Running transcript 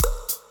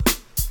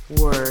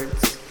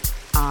Words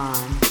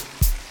on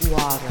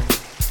Water.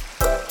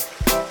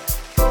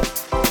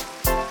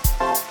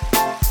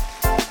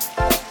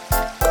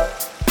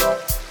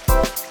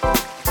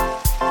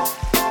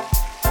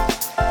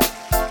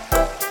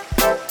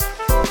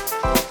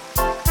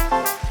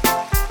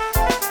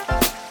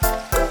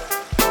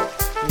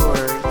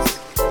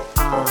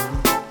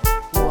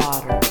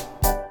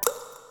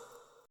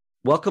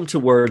 Welcome to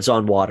Words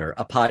on Water,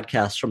 a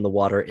podcast from the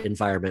Water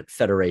Environment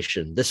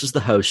Federation. This is the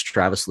host,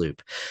 Travis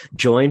Loop,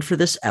 joined for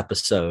this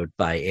episode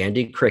by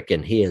Andy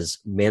Cricken. He is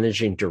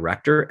Managing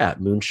Director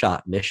at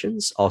Moonshot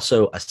Missions,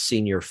 also a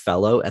Senior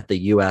Fellow at the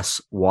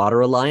U.S.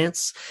 Water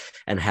Alliance,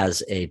 and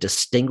has a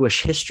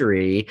distinguished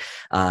history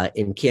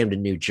in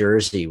Camden, New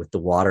Jersey with the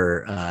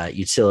water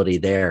utility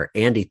there.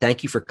 Andy,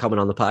 thank you for coming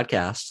on the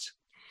podcast.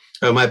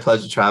 Oh, my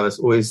pleasure, Travis.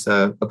 Always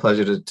a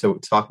pleasure to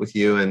talk with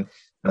you and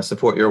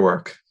support your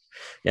work.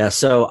 Yeah,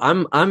 so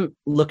I'm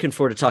looking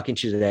forward to talking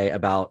to you today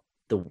about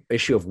the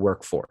issue of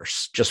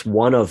workforce, just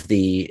one of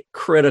the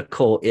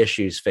critical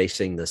issues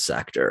facing the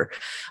sector.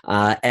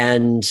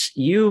 And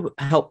you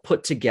helped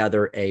put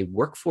together a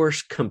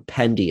workforce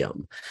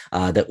compendium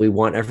that we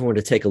want everyone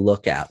to take a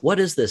look at. What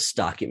is this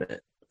document?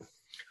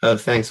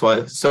 Thanks.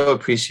 Well, I so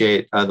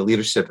appreciate the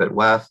leadership at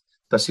WEF,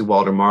 especially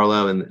Walter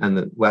Marlowe and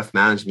the WEF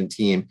management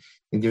team,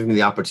 and giving me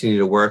the opportunity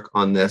to work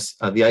on this.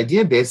 The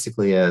idea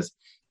basically is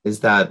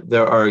that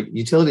there are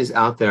utilities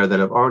out there that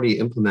have already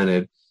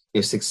implemented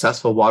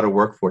successful water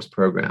workforce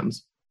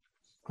programs.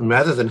 And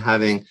rather than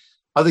having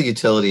other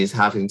utilities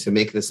having to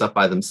make this up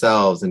by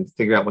themselves and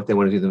figure out what they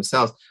want to do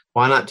themselves,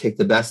 why not take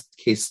the best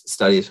case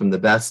studies from the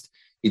best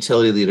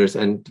utility leaders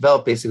and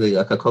develop basically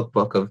like a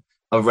cookbook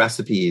of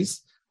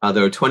recipes.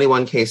 There are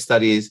 21 case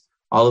studies,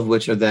 all of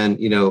which are then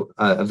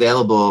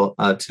available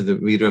to the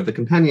reader of the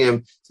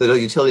compendium so that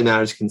utility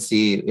managers can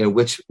see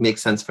which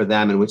makes sense for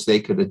them and which they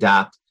could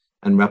adapt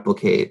and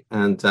replicate.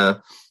 And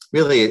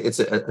really, it's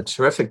a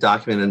terrific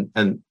document.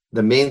 And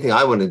the main thing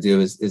I want to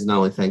do is not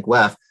only thank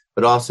WEF,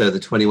 but also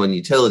the 21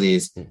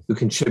 utilities who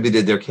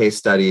contributed their case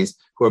studies,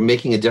 who are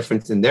making a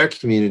difference in their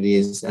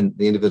communities and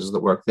the individuals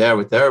that work there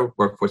with their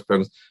workforce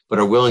programs, but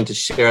are willing to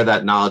share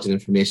that knowledge and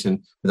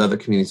information with other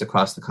communities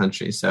across the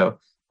country. So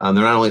they're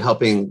not only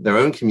helping their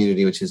own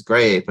community, which is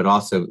great, but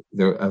also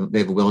they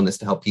have a willingness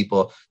to help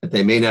people that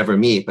they may never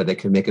meet, but they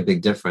can make a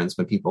big difference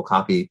when people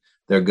copy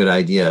their good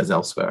ideas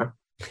elsewhere.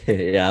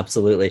 Yeah,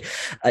 absolutely.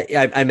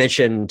 I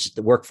mentioned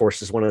the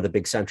workforce is one of the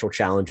big central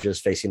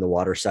challenges facing the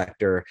water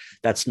sector.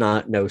 That's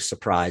no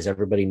surprise.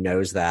 Everybody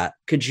knows that.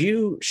 Could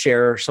you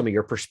share some of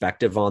your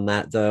perspective on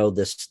that, though,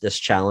 this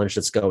challenge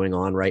that's going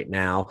on right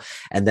now,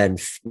 and then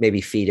maybe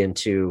feed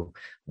into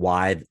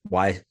why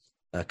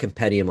a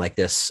compendium like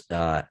this,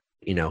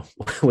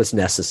 was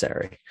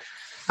necessary?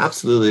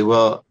 Absolutely.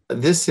 Well,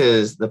 this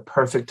is the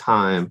perfect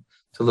time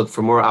to look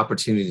for more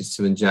opportunities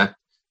to inject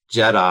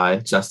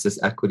JEDI, Justice,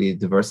 Equity,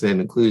 Diversity, and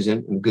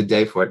Inclusion, and a good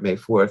day for it, May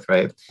 4th,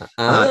 right?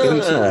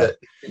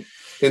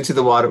 Into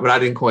the water, but I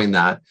didn't coin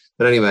that.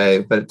 But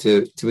anyway,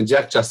 to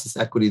inject Justice,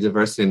 Equity,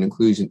 Diversity, and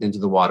Inclusion into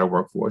the water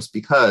workforce,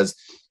 because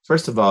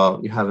first of all,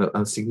 you have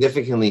a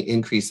significantly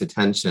increased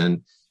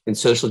attention in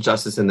social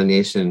justice in the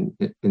nation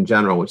in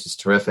general, which is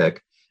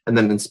terrific. And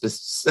then in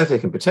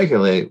specific, and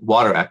particularly,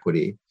 water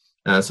equity,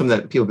 something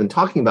that people have been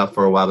talking about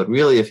for a while, but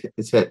really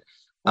it's hit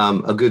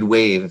a good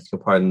wave, if you'll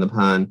pardon the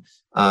pun,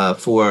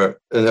 over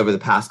the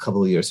past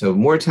couple of years. So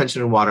more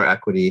attention on water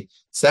equity.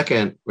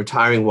 Second,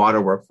 retiring water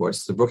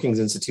workforce. The Brookings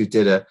Institute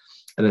did a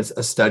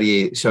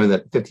study showing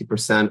that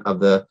 50%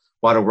 of the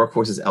water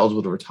workforce is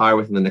eligible to retire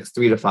within the next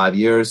 3 to 5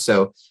 years.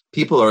 So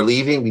people are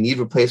leaving. We need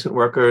replacement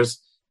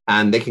workers,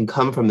 and they can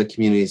come from the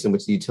communities in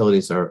which the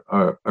utilities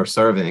are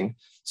serving.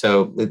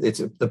 So it's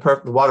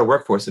the water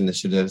workforce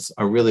initiatives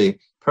are really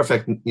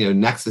perfect,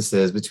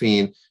 nexuses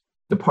between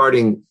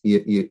replacing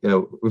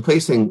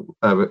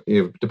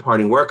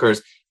departing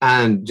workers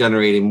and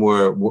generating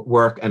more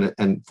work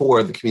and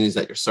for the communities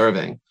that you're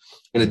serving.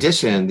 In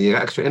addition, the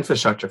extra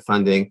infrastructure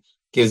funding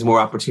gives more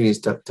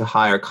opportunities to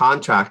hire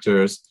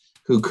contractors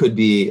who could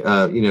be,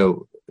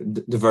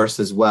 diverse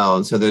as well.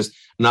 And so there's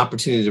an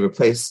opportunity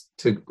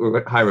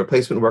to hire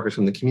replacement workers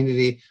from the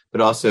community,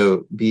 but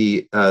also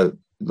be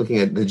looking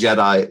at the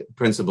JEDI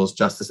principles,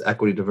 justice,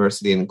 equity,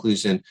 diversity, and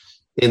inclusion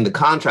in the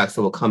contracts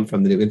that will come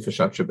from the new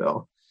infrastructure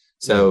bill.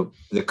 So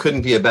there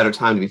couldn't be a better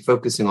time to be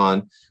focusing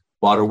on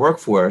water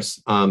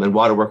workforce and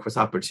water workforce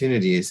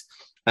opportunities.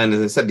 And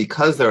as I said,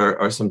 because there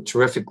are some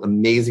terrific,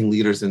 amazing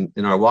leaders in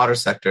our water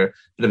sector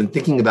that have been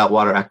thinking about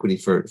water equity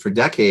for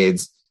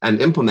decades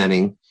and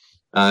implementing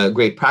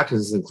great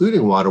practices,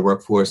 including water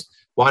workforce,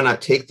 why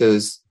not take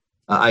those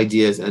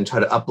ideas and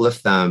try to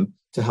uplift them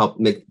to help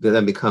make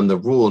them become the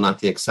rule, not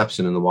the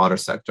exception in the water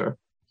sector?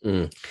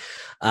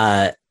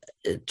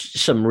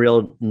 Some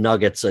real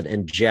nuggets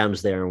and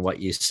gems there in what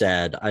you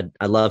said.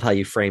 I love how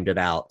you framed it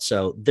out.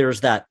 So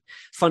there's that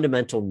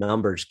fundamental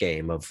numbers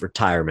game of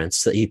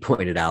retirements that you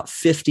pointed out,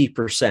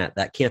 50%.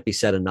 That can't be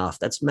said enough.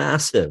 That's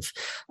massive.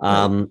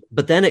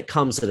 But then it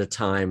comes at a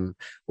time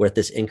with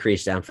this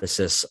increased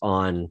emphasis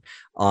on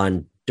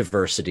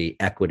diversity,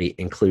 equity,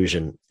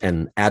 inclusion,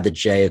 and add the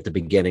J at the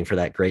beginning for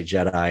that great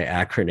Jedi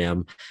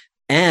acronym.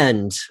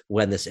 And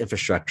when this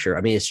infrastructure,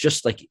 I mean, it's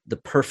just like the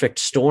perfect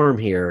storm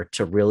here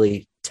to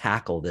really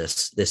tackle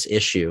this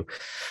issue.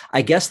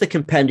 I guess the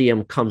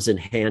compendium comes in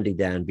handy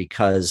then,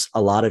 because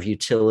a lot of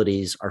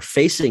utilities are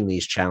facing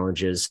these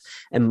challenges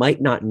and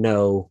might not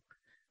know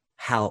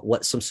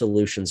what some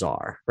solutions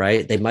are,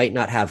 right? They might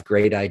not have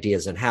great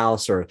ideas in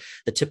house, or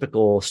the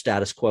typical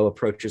status quo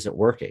approach isn't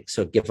working.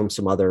 So give them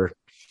some other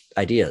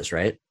ideas,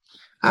 right?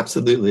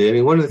 Absolutely. I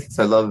mean, one of the things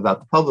I love about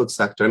the public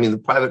sector, I mean, the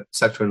private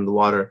sector in the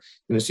water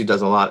industry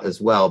does a lot as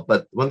well.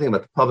 But one thing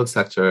about the public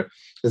sector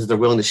is that they're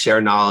willing to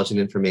share knowledge and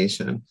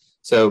information.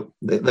 So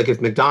like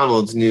if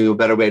McDonald's knew a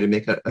better way to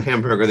make a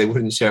hamburger, they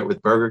wouldn't share it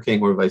with Burger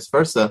King or vice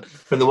versa.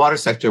 From the water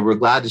sector, we're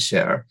glad to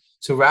share.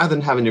 So rather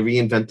than having to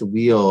reinvent the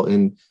wheel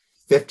in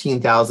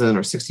 15,000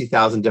 or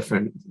 60,000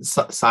 different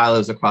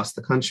silos across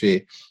the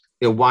country,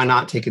 why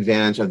not take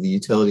advantage of the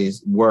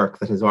utilities work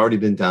that has already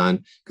been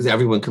done, because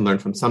everyone can learn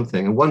from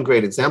something. And one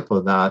great example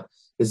of that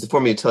is the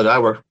former utility I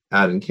worked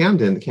at in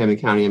Camden, the Camden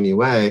County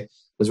MUA,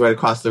 was right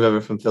across the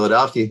river from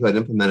Philadelphia, who had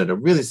implemented a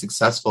really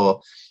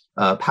successful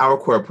Power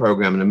Corps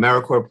program, an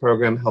AmeriCorps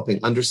program, helping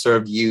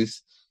underserved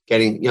youth,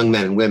 getting young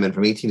men and women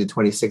from 18 to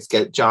 26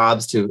 get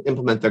jobs to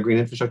implement their green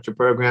infrastructure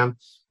program.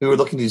 We were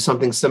looking to do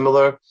something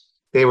similar.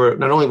 They were,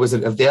 not only was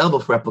it available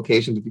for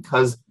application, but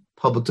because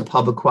public to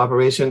public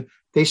cooperation,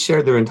 they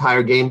shared their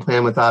entire game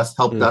plan with us,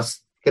 helped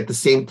us get the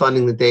same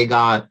funding that they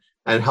got,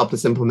 and helped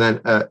us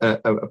implement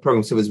a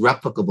program so it was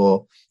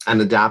replicable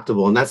and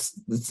adaptable. And that's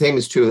the same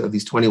is true of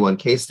these 21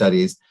 case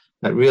studies,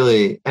 that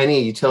really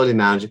any utility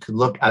manager could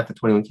look at the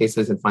 21 case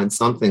studies and find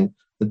something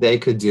that they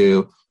could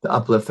do to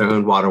uplift their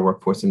own water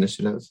workforce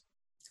initiatives.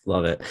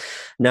 Love it.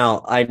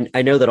 Now,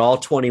 I know that all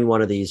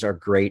 21 of these are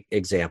great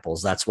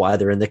examples. That's why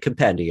they're in the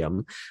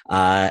compendium.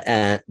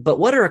 But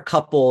what are a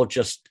couple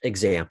just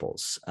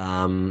examples?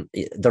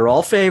 They're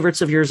all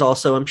favorites of yours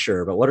also, I'm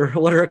sure. But what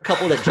are a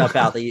couple that jump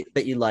out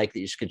that you like that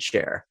you could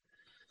share?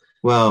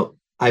 Well,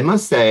 I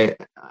must say,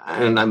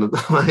 and I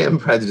am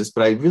prejudiced,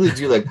 but I really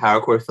do like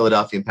Power Corps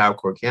Philadelphia and Power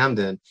Corps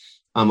Camden.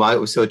 I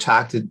was so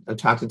attracted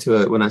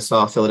to it when I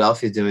saw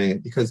Philadelphia doing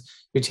it, because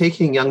you're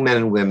taking young men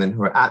and women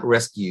who are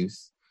at-risk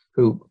youth,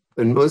 who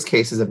in most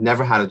cases have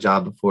never had a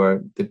job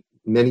before. In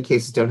many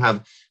cases don't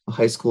have a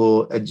high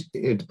school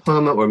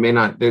diploma, or may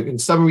not. In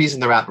some reason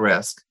they're at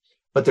risk,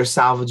 but they're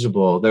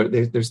salvageable.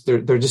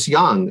 They're just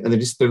young, and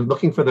they're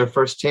looking for their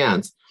first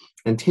chance.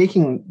 And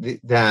taking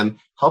them,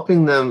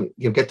 helping them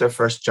get their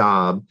first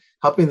job,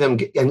 helping them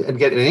get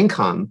an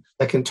income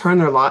that can turn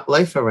their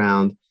life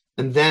around.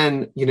 And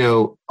then,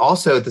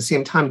 also at the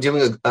same time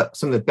doing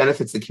some of the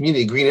benefits of the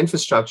community, green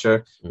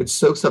infrastructure, which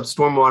soaks up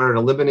stormwater and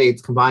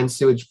eliminates combined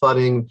sewage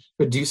flooding,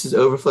 reduces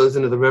overflows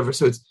into the river.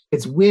 So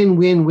it's win,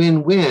 win,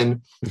 win,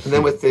 win. And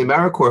then with the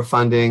AmeriCorps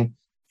funding,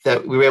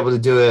 that we were able to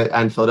do it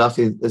in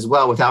Philadelphia as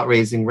well without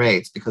raising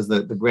rates, because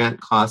the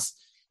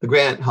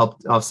grant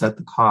helped offset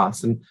the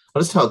costs. And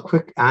I'll just tell a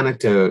quick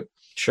anecdote.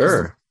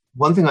 Sure.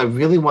 One thing I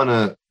really want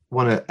to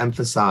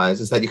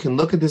emphasize is that you can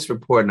look at this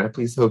report, and I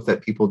please hope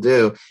that people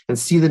do, and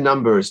see the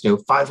numbers,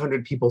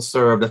 500 people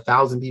served,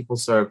 1,000 people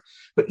served,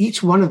 but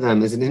each one of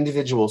them is an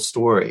individual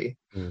story.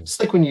 Just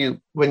like when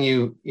you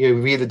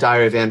read the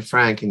Diary of Anne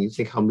Frank and you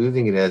think how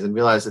moving it is, and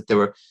realize that there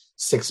were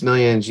 6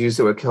 million Jews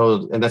that were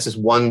killed, and that's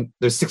just one.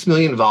 There's 6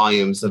 million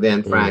volumes of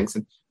Anne Frank's,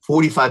 and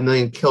 45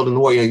 million killed in the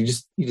war. You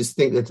just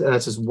think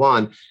that's just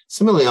one.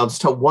 Similarly, I'll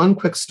just tell one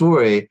quick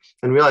story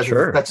and realize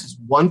that's just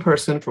one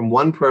person from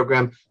one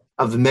program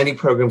of the many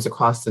programs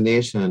across the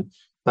nation.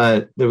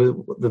 But there was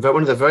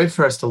one of the very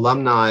first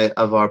alumni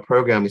of our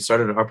program. We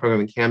started our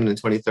program in Camden in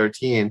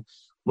 2013.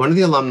 One of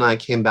the alumni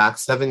came back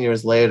 7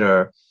 years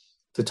later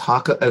to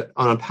talk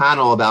on a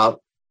panel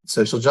about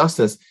social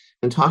justice,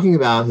 and talking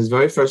about his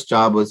very first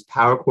job was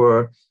Power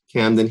Corps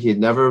Camden. He had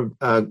never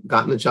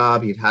gotten a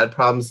job. He'd had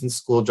problems in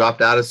school,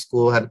 dropped out of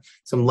school, had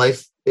some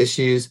life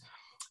issues.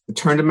 It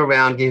turned him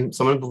around,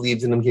 someone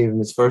believed in him, gave him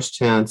his first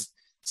chance.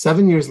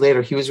 7 years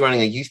later, he was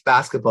running a youth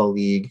basketball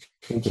league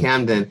in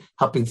Camden,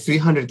 helping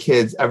 300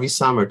 kids every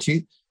summer.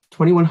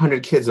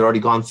 2,100 kids had already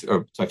gone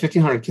through,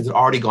 1,500 kids had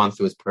already gone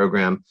through his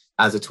program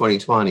as of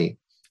 2020. And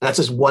that's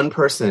just one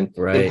person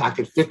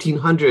impacted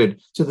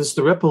 1,500. So there's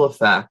the ripple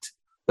effect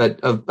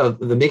that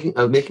of making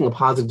a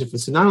positive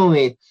difference. So not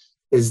only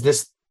is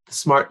this the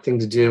smart thing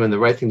to do and the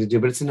right thing to do,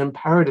 but it's an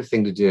imperative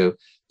thing to do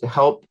to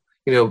help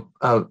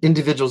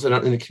individuals in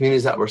the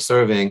communities that we're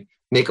serving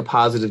make a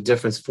positive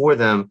difference for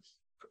them,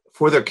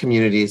 for their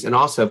communities, and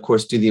also, of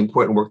course, do the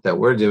important work that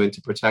we're doing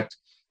to protect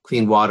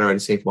clean water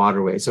and safe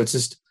waterways. So it's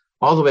just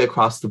all the way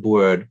across the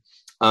board.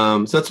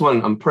 So that's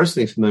one I'm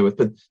personally familiar with,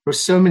 but there's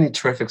so many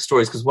terrific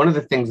stories, because one of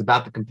the things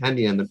about the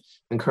compendium that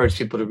I encourage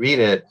people to read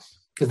it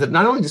is that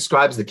not only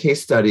describes the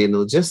case study and the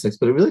logistics,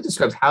 but it really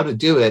describes how to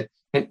do it.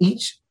 And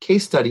each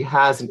case study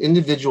has an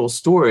individual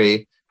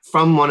story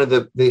from one of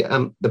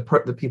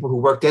the people who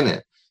worked in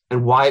it,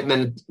 and why it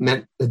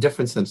meant a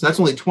difference to them. So that's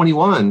only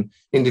 21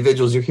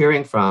 individuals you're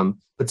hearing from,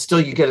 but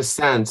still you get a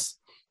sense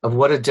of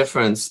what a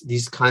difference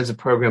these kinds of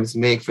programs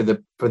make for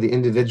the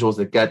individuals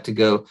that get to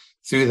go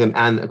through them,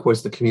 and of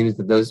course the communities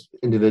that those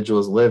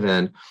individuals live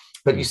in.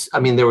 But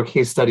there were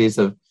case studies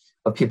of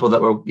people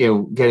that were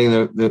getting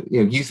the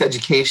youth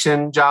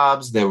education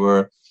jobs. There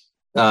were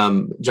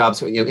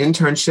jobs,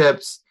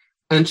 internships,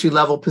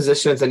 entry-level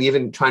positions, and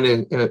even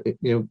trying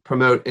to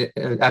promote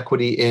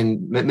equity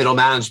in middle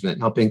management,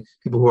 helping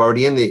people who are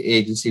already in the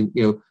agency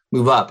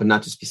move up and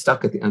not just be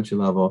stuck at the entry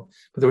level.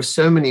 But there were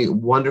so many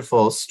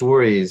wonderful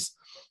stories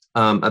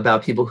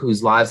about people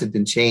whose lives had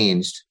been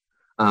changed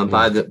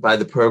by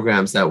the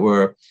programs that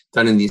were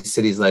done in these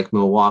cities like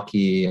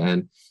Milwaukee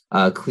and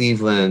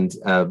Cleveland,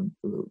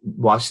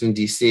 Washington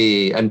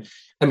D.C. and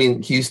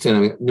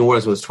Houston. New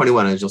Orleans was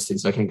 21 Angel City,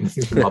 so I can't go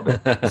through them all.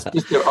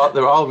 But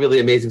they're all really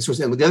amazing stories.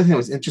 And the other thing that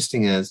was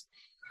interesting is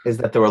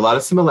that there were a lot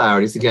of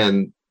similarities.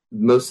 Again,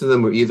 most of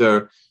them were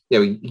either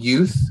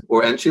youth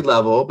or entry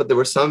level, but there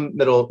were some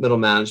middle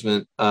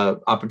management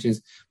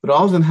opportunities. But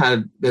all of them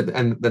had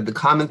the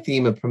common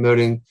theme of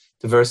promoting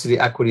diversity,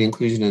 equity,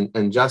 inclusion,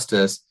 and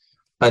justice.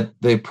 But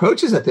the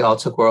approaches that they all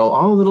took were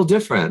all a little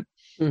different.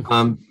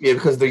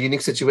 Because of their unique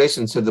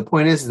situations. So the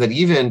point is that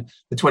even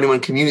the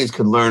 21 communities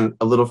could learn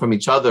a little from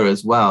each other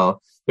as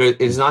well.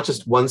 It is not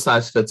just one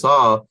size fits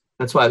all.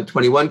 That's why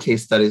 21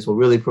 case studies will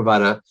really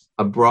provide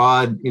a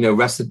broad,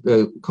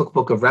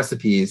 cookbook of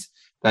recipes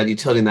that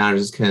utility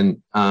managers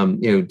can,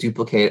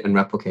 duplicate and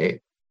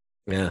replicate.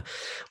 Yeah.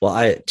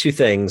 Well, two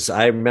things.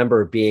 I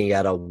remember being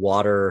at a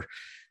water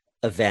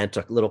event,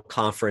 a little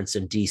conference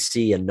in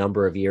DC a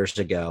number of years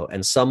ago,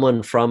 and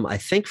someone from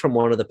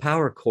one of the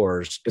Power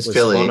Corps was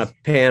on a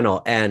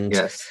panel, and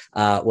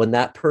when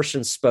that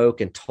person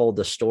spoke and told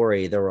the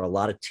story, there were a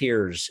lot of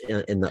tears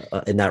in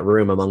that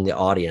room among the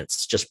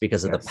audience, just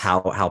because of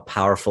how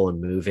powerful and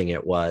moving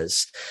it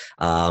was.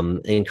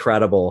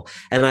 Incredible.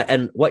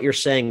 And what you're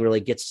saying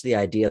really gets to the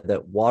idea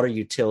that water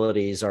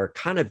utilities are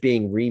kind of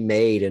being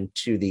remade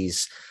into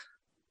these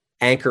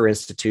anchor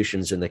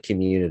institutions in the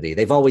community.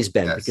 They've always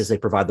been, because they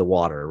provide the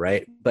water,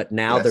 right? But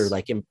now they're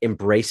like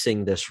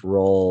embracing this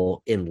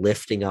role in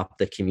lifting up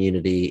the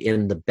community,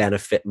 in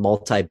the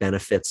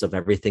multi-benefits of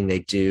everything they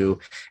do.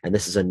 And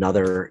this is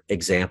another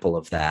example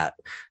of that.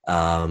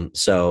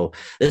 So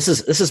this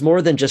is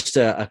more than just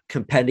a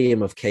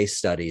compendium of case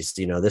studies.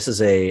 This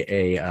is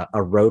a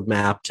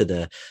roadmap to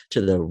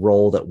the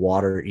role that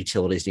water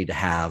utilities need to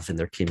have in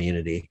their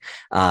community.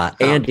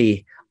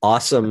 Andy,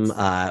 awesome.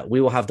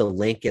 We will have the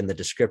link in the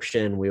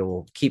description. We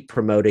will keep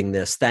promoting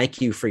this.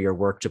 Thank you for your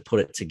work to put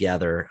it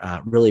together.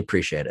 Really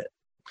appreciate it.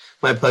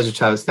 My pleasure,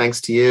 Travis.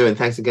 Thanks to you. And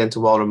thanks again to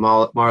Walter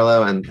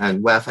Marlowe and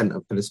WEF,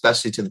 and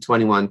especially to the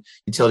 21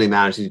 utility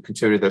managers who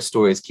contributed their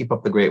stories. Keep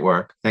up the great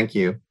work. Thank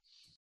you.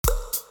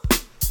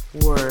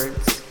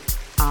 Words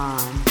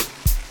on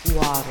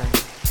water.